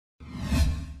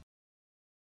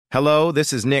Hello,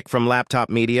 this is Nick from Laptop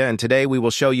Media, and today we will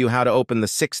show you how to open the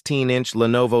 16-inch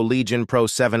Lenovo Legion Pro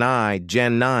 7i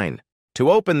Gen 9.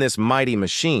 To open this mighty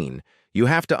machine, you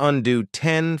have to undo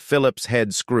 10 Phillips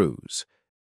head screws.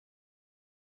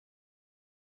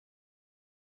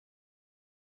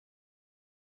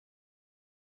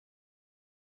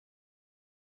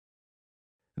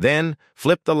 Then,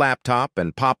 flip the laptop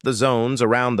and pop the zones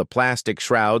around the plastic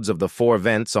shrouds of the 4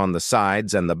 vents on the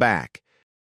sides and the back.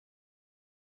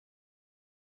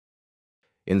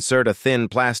 Insert a thin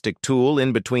plastic tool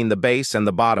in between the base and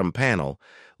the bottom panel.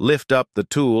 Lift up the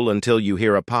tool until you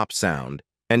hear a pop sound,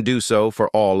 and do so for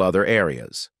all other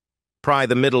areas. Pry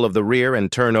the middle of the rear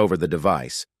and turn over the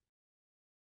device.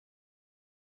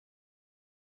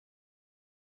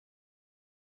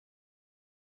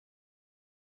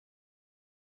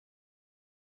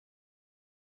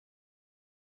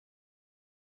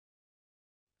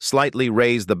 Slightly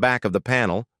raise the back of the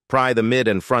panel, pry the mid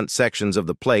and front sections of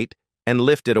the plate, and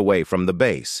lift it away from the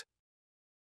base.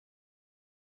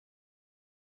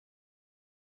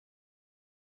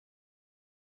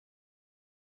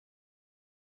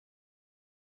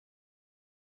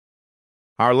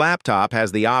 Our laptop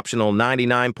has the optional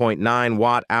 99.9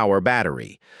 watt-hour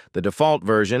battery. The default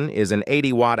version is an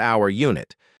 80 watt-hour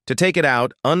unit. To take it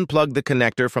out, unplug the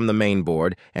connector from the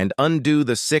mainboard and undo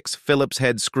the 6 Phillips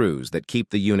head screws that keep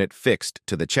the unit fixed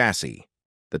to the chassis.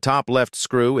 The top left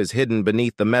screw is hidden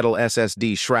beneath the metal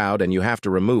SSD shroud and you have to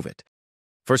remove it.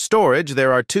 For storage,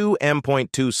 there are 2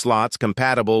 M.2 slots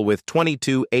compatible with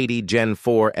 2280 Gen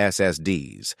 4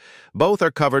 SSDs. Both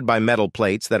are covered by metal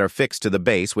plates that are fixed to the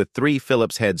base with 3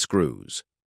 Phillips head screws.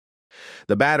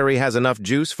 The battery has enough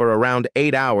juice for around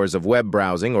 8 hours of web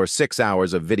browsing or 6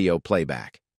 hours of video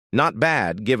playback. Not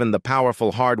bad, given the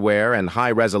powerful hardware and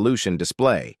high-resolution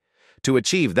display. To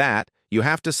achieve that, you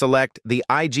have to select the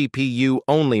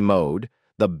iGPU-only mode,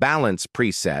 the Balance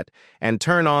preset, and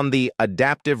turn on the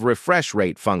Adaptive Refresh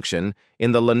Rate function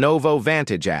in the Lenovo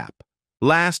Vantage app.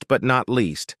 Last but not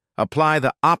least, apply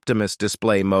the Optimus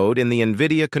display mode in the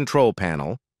NVIDIA control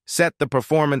panel, set the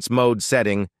performance mode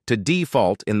setting to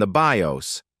default in the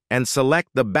BIOS, and select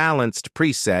the Balanced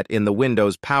preset in the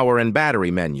Windows Power and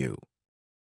Battery menu.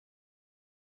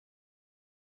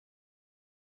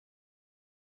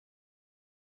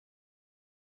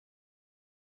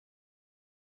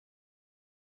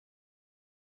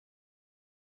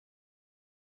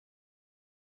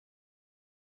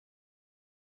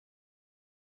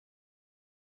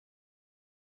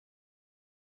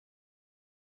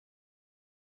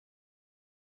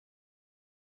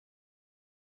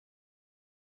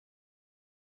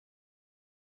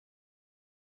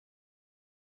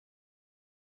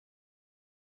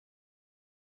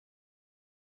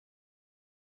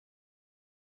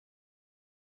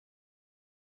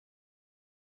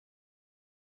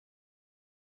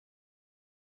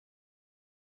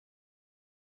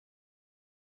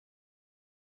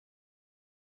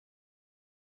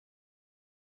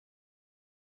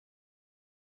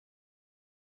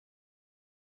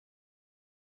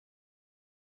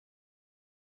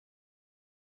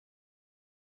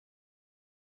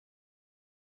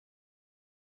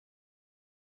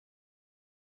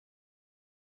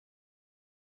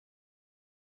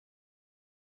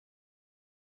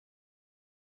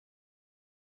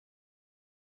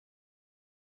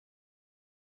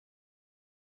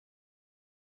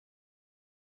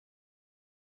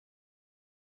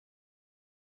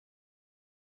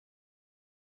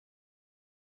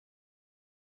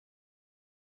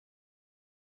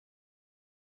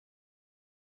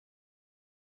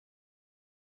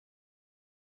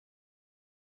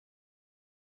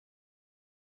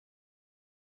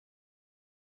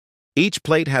 Each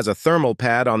plate has a thermal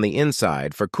pad on the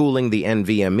inside for cooling the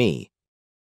NVMe.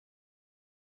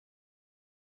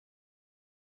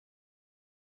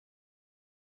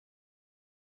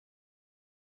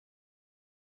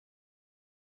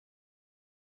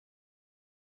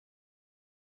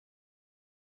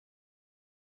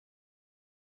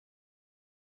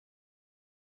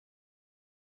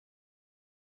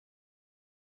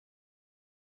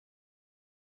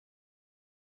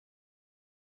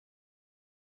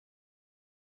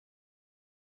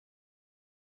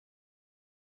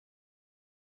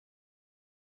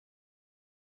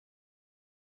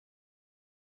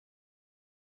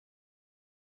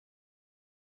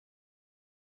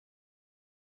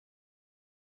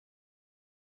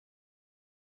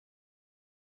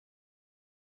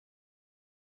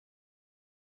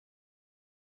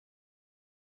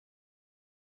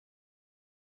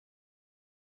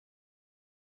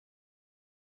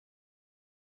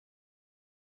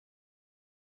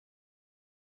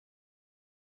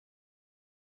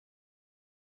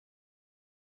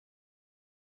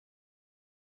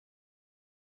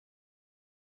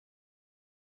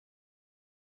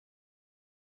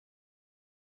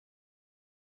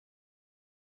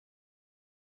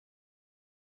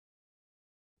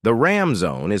 The RAM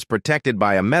zone is protected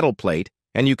by a metal plate,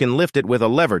 and you can lift it with a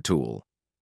lever tool.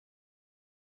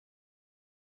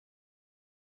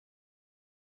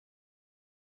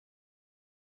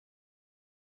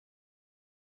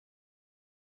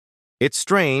 It's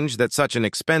strange that such an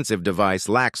expensive device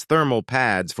lacks thermal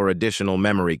pads for additional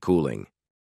memory cooling.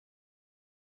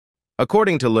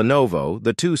 According to Lenovo,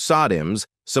 the two SODIMMs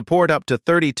support up to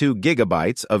 32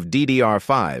 gigabytes of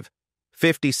DDR5,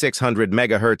 5600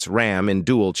 MHz RAM in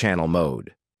dual-channel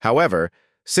mode. However,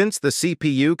 since the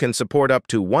CPU can support up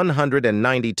to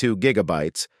 192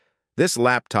 gigabytes, this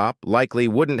laptop likely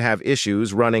wouldn't have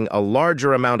issues running a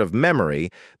larger amount of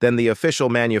memory than the official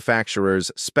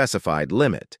manufacturer's specified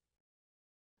limit.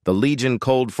 The Legion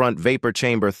cold front vapor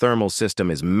chamber thermal system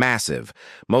is massive.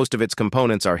 Most of its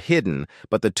components are hidden,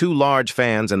 but the two large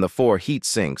fans and the 4 heat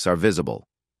sinks are visible.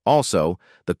 Also,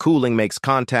 the cooling makes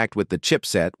contact with the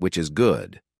chipset, which is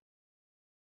good.